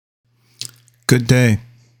Good day.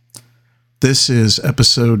 This is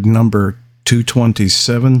episode number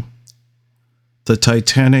 227, the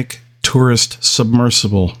Titanic Tourist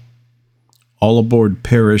Submersible. All aboard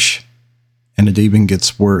Parish, and it even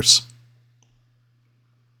gets worse.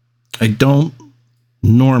 I don't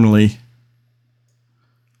normally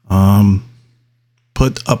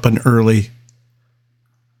put up an early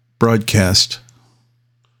broadcast,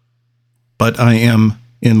 but I am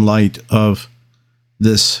in light of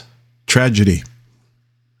this tragedy.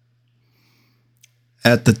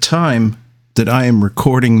 At the time that I am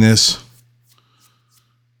recording this,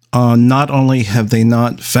 not only have they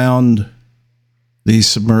not found the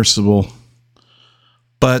submersible,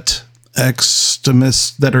 but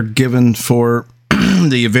estimates that are given for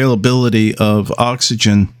the availability of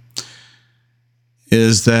oxygen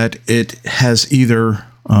is that it has either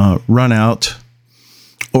run out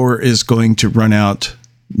or is going to run out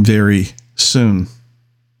very soon.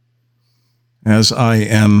 As I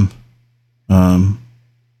am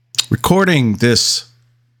recording this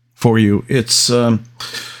for you, it's around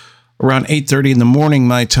 8:30 in the morning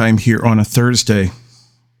my time here on a Thursday,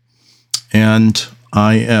 and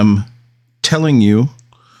I am telling you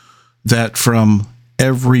that from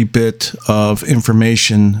every bit of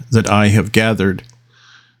information that I have gathered,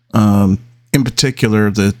 in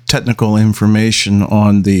particular the technical information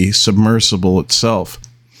on the submersible itself,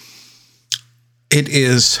 it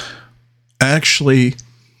is actually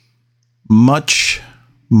much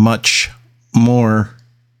more,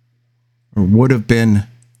 or would have been,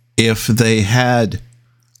 if they had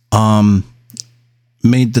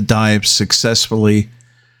made the dive successfully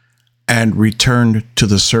and returned to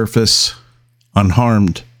the surface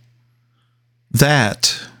unharmed.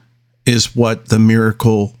 That is what the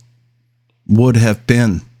miracle would have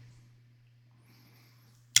been.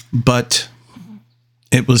 But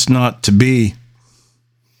it was not to be.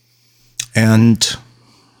 And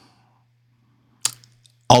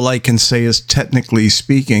all I can say is, technically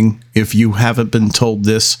speaking, if you haven't been told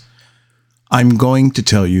this, I'm going to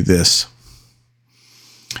tell you this.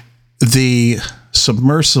 The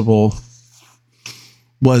submersible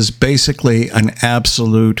was basically an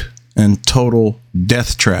absolute and total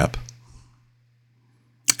death trap.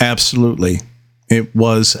 Absolutely. It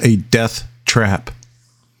was a death trap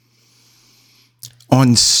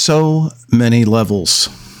on so many levels.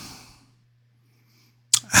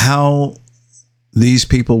 How these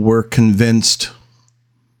people were convinced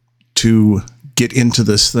to get into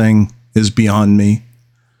this thing is beyond me.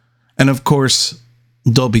 And of course,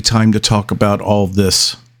 there'll be time to talk about all of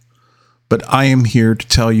this. But I am here to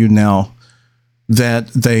tell you now that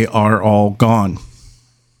they are all gone.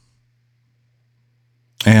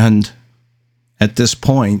 And at this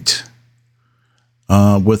point,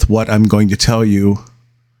 with what I'm going to tell you,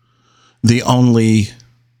 the only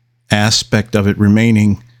aspect of it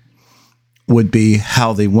remaining would be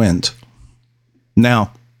how they went.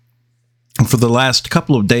 Now, for the last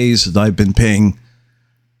couple of days that I've been paying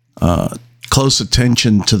close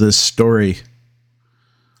attention to this story,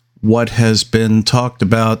 what has been talked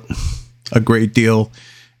about a great deal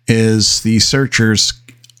is the searchers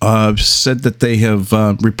said that they have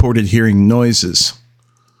reported hearing noises,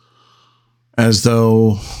 as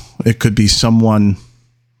though it could be someone,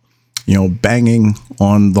 banging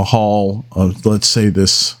on the hull of, let's say,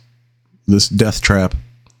 this death trap.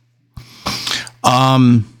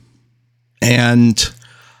 And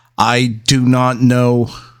I do not know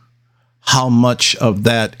how much of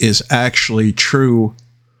that is actually true,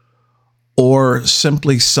 or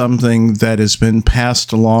simply something that has been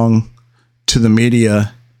passed along to the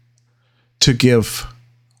media to give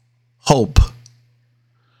hope.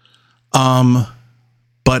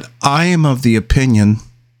 But I am of the opinion,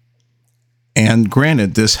 and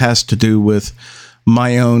granted, this has to do with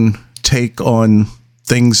my own take on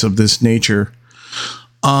things of this nature.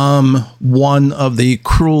 One of the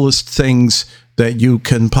cruelest things that you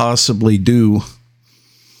can possibly do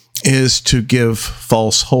is to give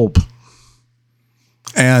false hope.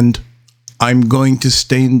 And I'm going to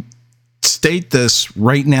state this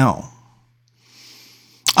right now.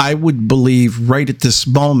 I would believe right at this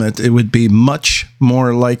moment it would be much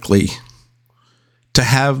more likely to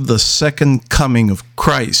have the second coming of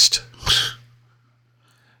Christ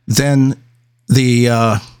than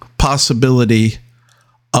the possibility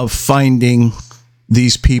of finding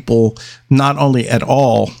these people not only at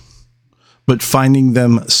all, but finding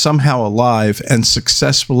them somehow alive and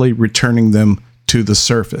successfully returning them to the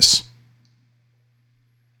surface.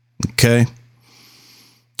 Okay?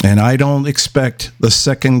 And I don't expect the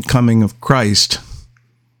second coming of Christ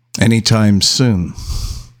anytime soon.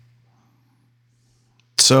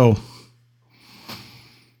 So,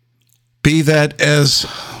 Be that as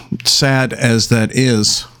sad as that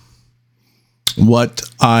is, what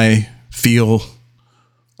I feel,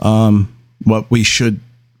 what we should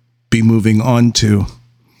be moving on to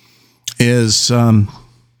is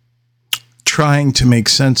trying to make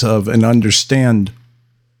sense of and understand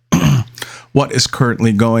what is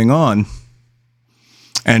currently going on.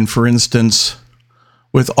 And for instance,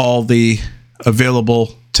 with all the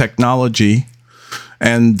available technology,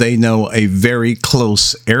 and they know a very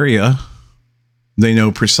close area, they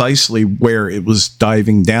know precisely where it was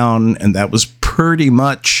diving down, and that was pretty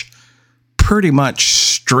much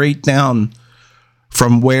straight down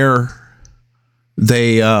from where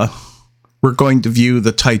they were going to view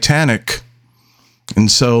the Titanic.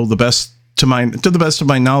 And so to the best of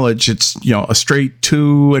my knowledge, it's, a straight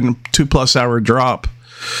 2+ hour drop.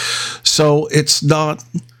 So it's not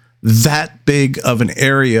that big of an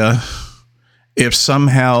area. If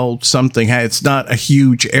somehow it's not a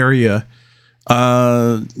huge area,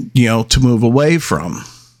 to move away from.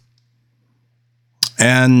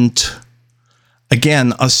 And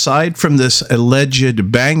again, aside from this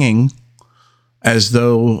alleged banging, as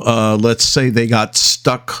though, let's say they got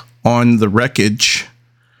stuck on the wreckage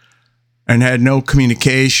and had no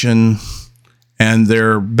communication, and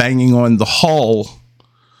they're banging on the hull.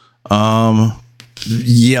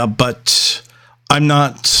 Yeah, but I'm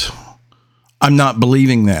not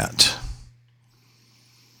believing that.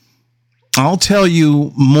 I'll tell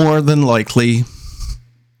you more than likely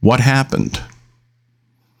what happened.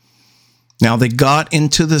 Now, they got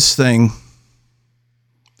into this thing.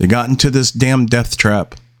 They got into this damn death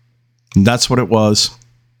trap. And that's what it was.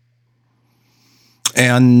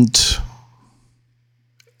 And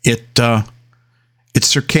it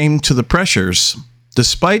succumbed to the pressures,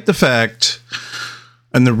 despite the fact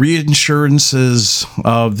and the reassurances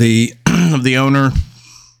of the of the owner.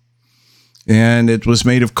 And it was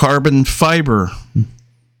made of carbon fiber,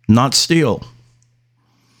 not steel.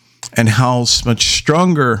 And how much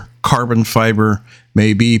stronger carbon fiber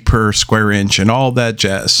may be per square inch and all that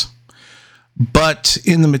jazz. But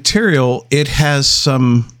in the material, it has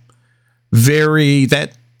some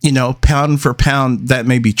pound for pound, that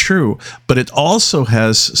may be true, but it also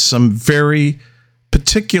has some very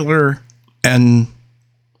particular and,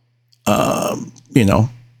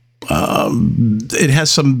 it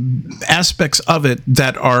has some aspects of it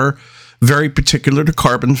that are very particular to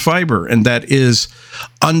carbon fiber, and that is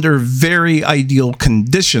under very ideal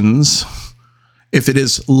conditions, if it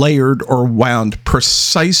is layered or wound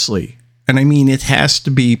precisely. And I mean, it has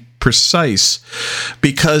to be precise,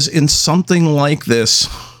 because in something like this,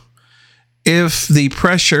 if the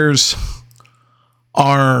pressures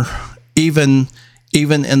are even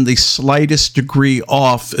in the slightest degree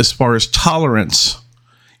off as far as tolerance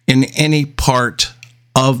in any part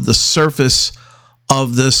of the surface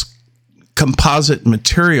of this composite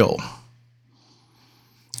material,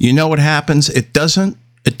 you know what happens? It doesn't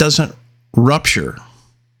rupture.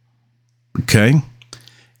 Okay?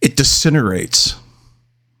 It disintegrates.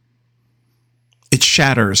 It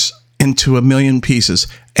shatters into a million pieces,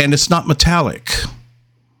 and it's not metallic.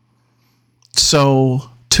 So,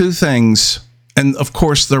 two things, and of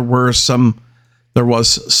course there was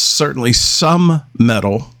certainly some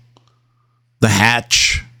metal, the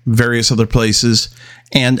hatch, various other places,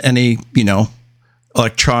 and any,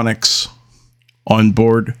 electronics on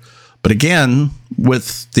board. But again,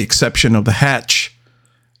 with the exception of the hatch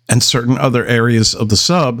and certain other areas of the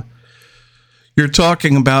sub, you're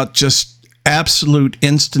talking about just absolute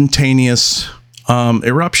instantaneous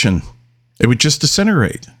eruption. It would just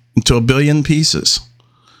disintegrate into a billion pieces.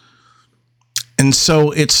 And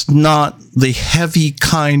so it's not the heavy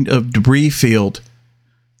kind of debris field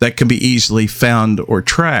that can be easily found or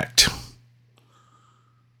tracked.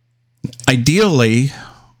 Ideally,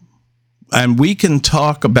 and we can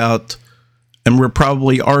talk about, and we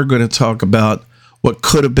probably are going to talk about what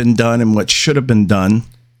could have been done and what should have been done.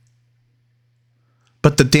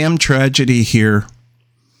 But the damn tragedy here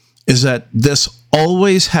is that this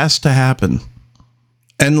always has to happen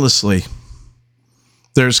endlessly.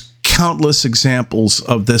 There's countless examples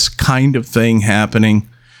of this kind of thing happening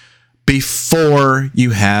before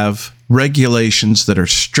you have regulations that are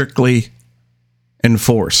strictly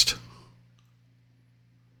enforced.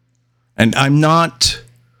 And I'm not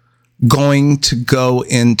going to go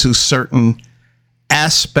into certain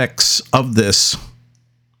aspects of this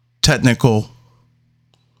technical.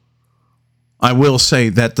 I will say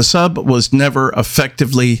that the sub was never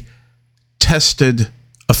effectively tested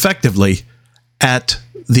at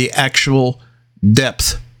the actual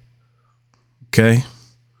depth. Okay?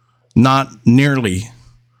 Not nearly.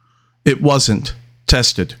 It wasn't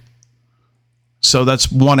tested. So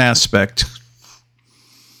that's one aspect.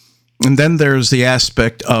 And then there's the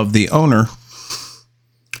aspect of the owner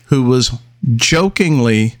who was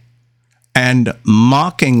jokingly and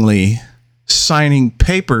mockingly signing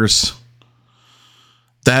papers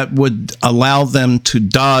that would allow them to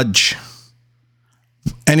dodge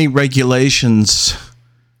any regulations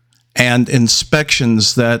and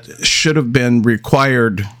inspections that should have been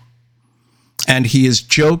required. And he is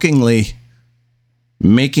jokingly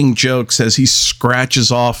making jokes as he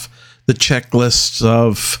scratches off the checklists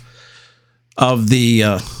of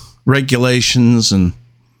the regulations, and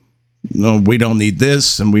no, we don't need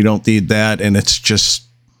this and we don't need that, and it's just,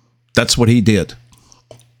 that's what he did.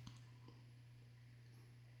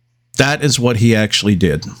 That is what he actually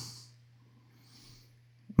did.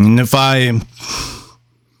 And if I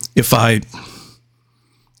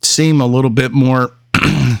seem a little bit more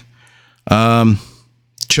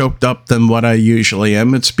choked up than what I usually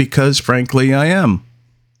am, it's because, frankly, I am.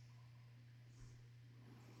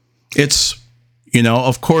 It's,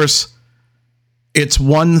 of course, it's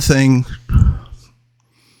one thing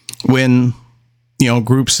when,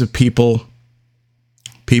 groups of people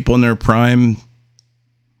in their prime,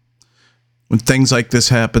 when things like this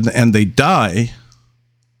happen and they die,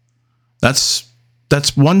 that's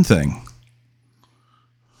one thing.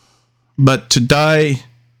 But to die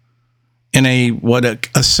in what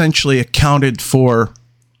essentially accounted for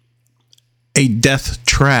a death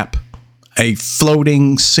trap, a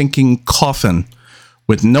floating, sinking coffin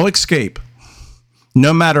with no escape,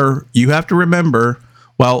 no matter, you have to remember,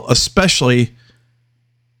 well, especially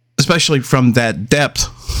from that depth,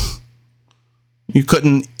 you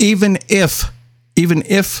couldn't, even if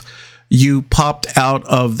you popped out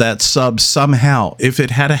of that sub somehow, if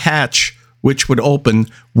it had a hatch which would open,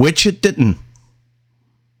 which it didn't,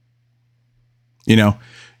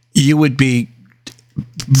 you'd be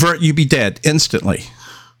dead instantly,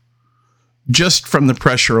 just from the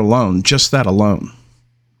pressure alone, just that alone.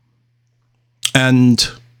 And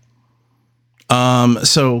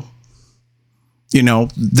so,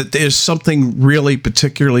 that there's something really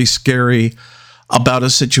particularly scary about a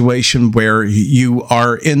situation where you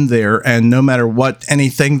are in there, and no matter what,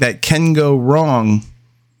 anything that can go wrong,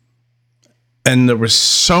 and there was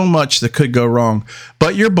so much that could go wrong,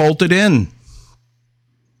 but you're bolted in.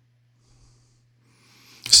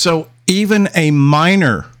 So even a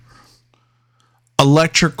minor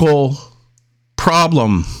electrical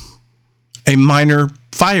problem, a minor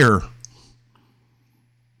fire,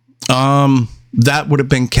 that would have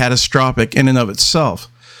been catastrophic in and of itself.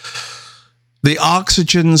 The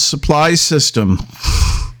oxygen supply system,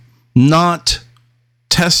 not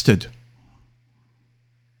tested.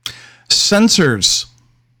 Sensors,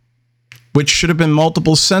 which should have been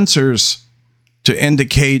multiple sensors to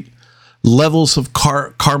indicate levels of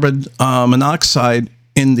carbon monoxide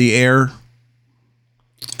in the air,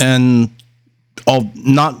 and all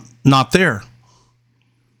not there,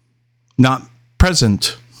 not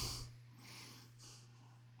present.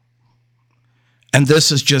 And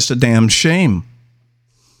this is just a damn shame.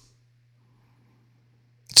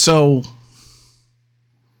 So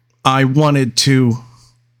I wanted to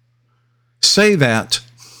say that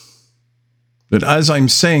as I'm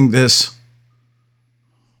saying this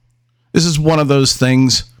is one of those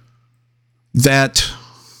things that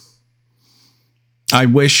I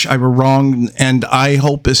wish I were wrong, and I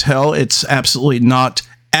hope as hell it's absolutely not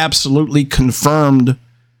absolutely confirmed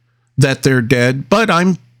that they're dead, but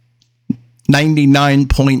I'm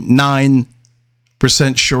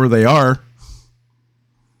 99.9% sure they are.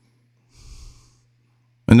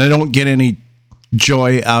 And I don't get any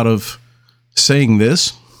joy out of saying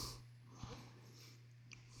this.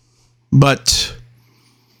 But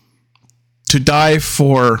to die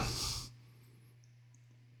for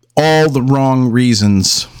all the wrong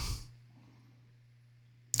reasons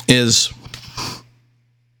is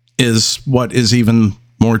what is even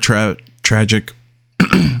more tragic.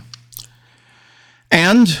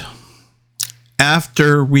 And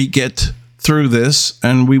after we get through this,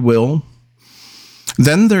 and we will,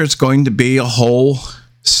 then there's going to be a whole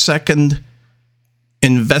second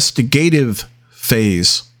investigative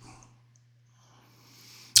phase.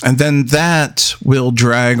 And then that will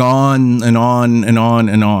drag on and on and on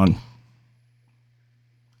and on.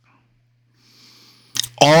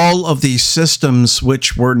 All of these systems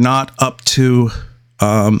which were not up to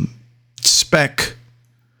spec,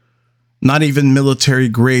 not even military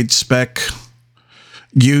grade spec,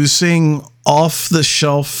 using off the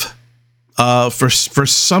shelf for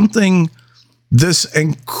something this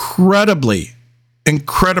incredibly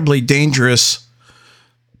dangerous,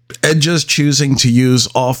 and just choosing to use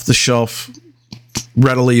off the shelf,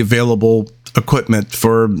 readily available equipment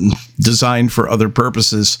for designed for other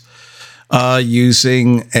purposes,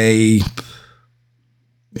 using an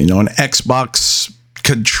Xbox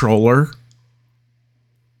controller.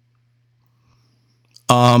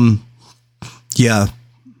 Yeah.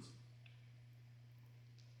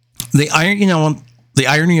 The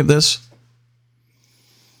irony of this.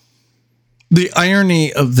 The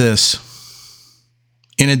irony of this,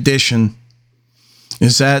 in addition,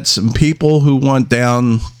 is that some people who went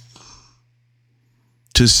down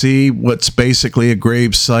to see what's basically a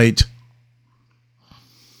grave site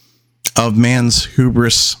of man's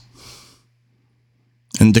hubris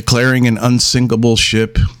and declaring an unsinkable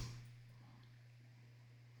ship,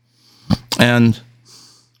 and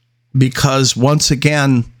because once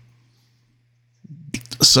again,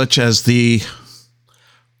 such as the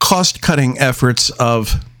cost-cutting efforts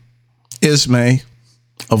of ISME,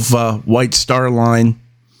 of White Star Line,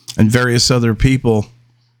 and various other people,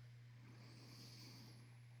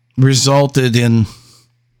 resulted in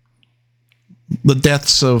the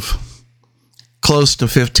deaths of close to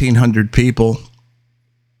 1,500 people.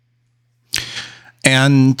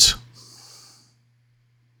 And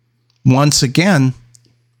once again,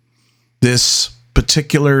 this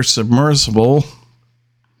particular submersible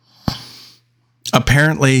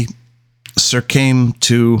apparently succumbed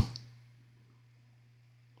to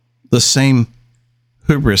the same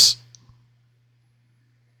hubris.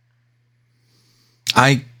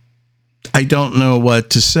 I don't know what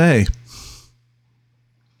to say.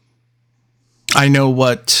 I know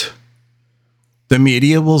what the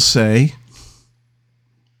media will say,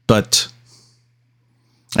 but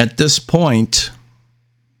at this point,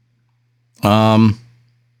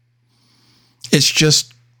 it's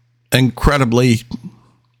just incredibly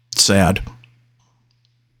sad.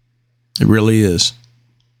 It really is.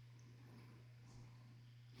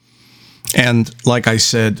 And like I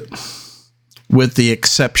said, with the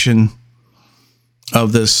exception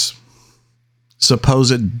of this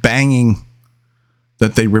supposed banging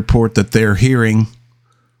that they report that they're hearing,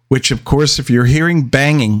 which of course, if you're hearing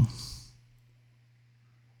banging,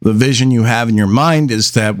 the vision you have in your mind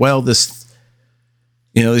is that, well, the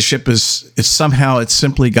ship it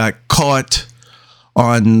simply got caught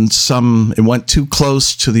on it went too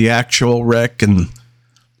close to the actual wreck and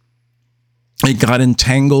it got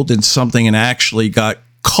entangled in something and actually got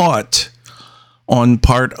caught on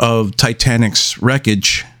part of Titanic's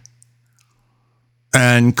wreckage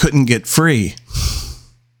and couldn't get free.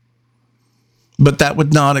 But that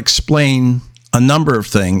would not explain a number of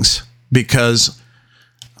things, because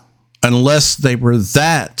unless they were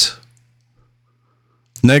that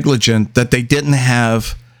negligent that they didn't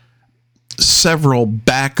have several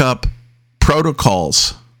backup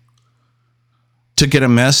protocols to get a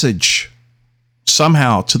message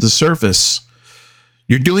somehow to the surface.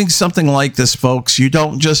 You're doing something like this, folks. You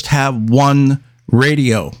don't just have one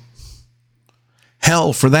radio.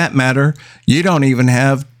 Hell, for that matter, you don't even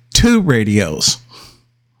have two radios.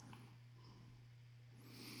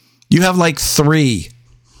 You have like three.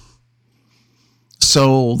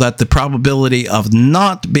 So that the probability of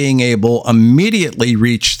not being able immediately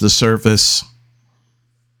reach the surface,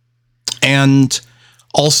 and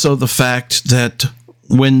also the fact that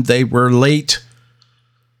when they were late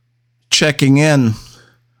checking in,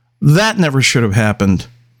 that never should have happened.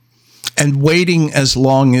 And waiting as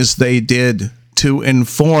long as they did to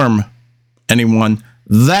inform anyone,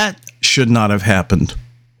 that should not have happened.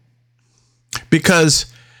 Because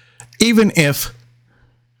even if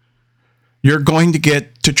you're going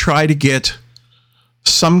to try to get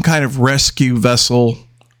some kind of rescue vessel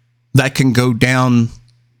that can go down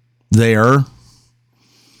there,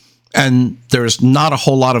 and there's not a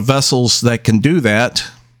whole lot of vessels that can do that.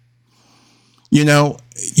 You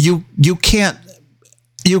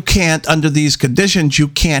can't under these conditions, you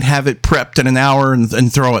can't have it prepped in an hour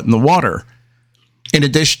and throw it in the water. In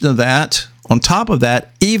addition to that, on top of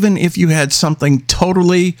that, even if you had something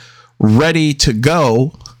totally ready to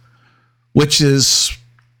go, which is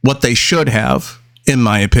what they should have, in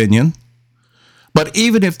my opinion. But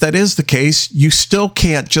even if that is the case, you still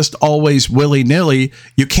can't just always willy-nilly.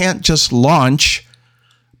 You can't just launch,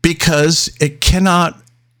 because it cannot,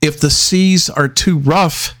 if the seas are too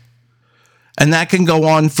rough, and that can go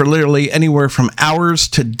on for literally anywhere from hours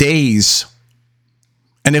to days.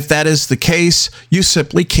 And if that is the case, you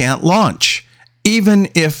simply can't launch. Even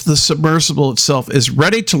if the submersible itself is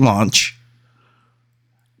ready to launch,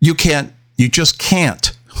 you just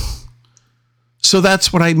can't. So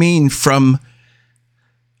that's what I mean from,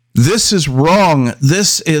 this is wrong.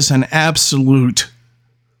 This is it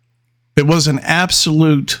was an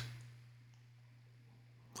absolute,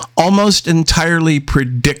 almost entirely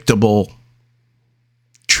predictable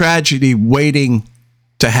tragedy waiting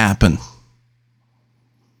to happen.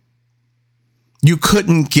 You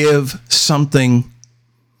couldn't give something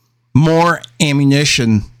more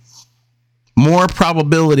ammunition, more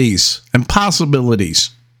probabilities and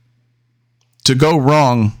possibilities to go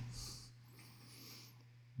wrong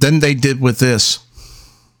than they did with this.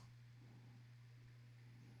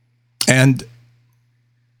 And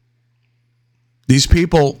these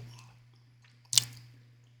people,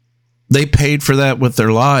 they paid for that with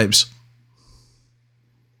their lives.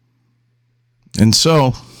 And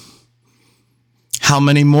so, how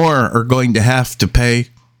many more are going to have to pay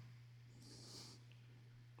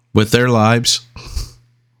with their lives?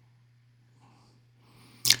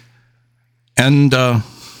 And the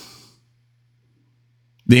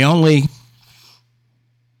only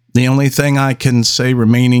thing I can say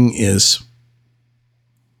remaining is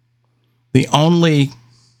the only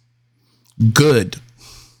good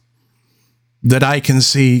that I can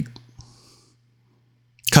see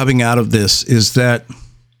coming out of this is that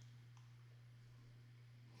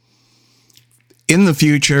in the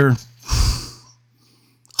future,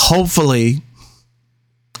 hopefully,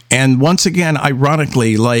 and once again,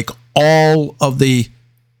 ironically, like all of the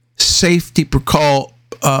safety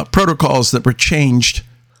protocols that were changed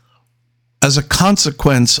as a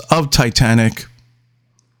consequence of Titanic,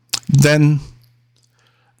 then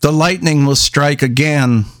the lightning will strike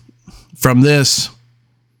again from this,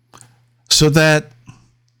 so that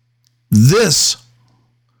this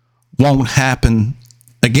won't happen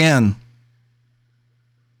again.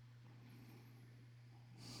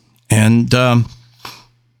 And they're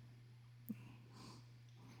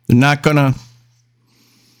not gonna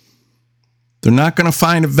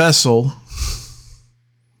find a vessel,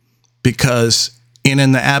 because in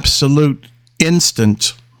an absolute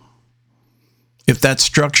instant, if that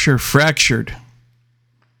structure fractured,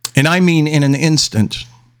 and I mean in an instant,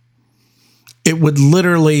 it would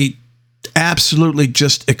literally absolutely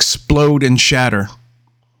just explode and shatter.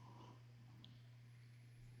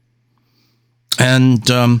 And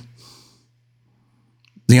the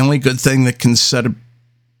only good thing that can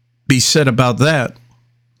be said about that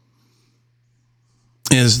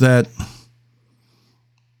is that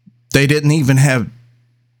they didn't even have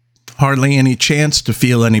hardly any chance to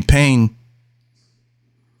feel any pain,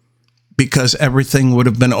 because everything would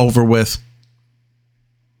have been over with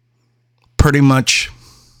pretty much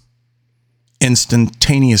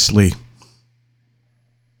instantaneously.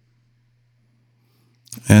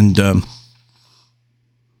 And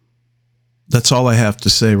that's all I have to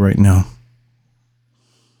say right now.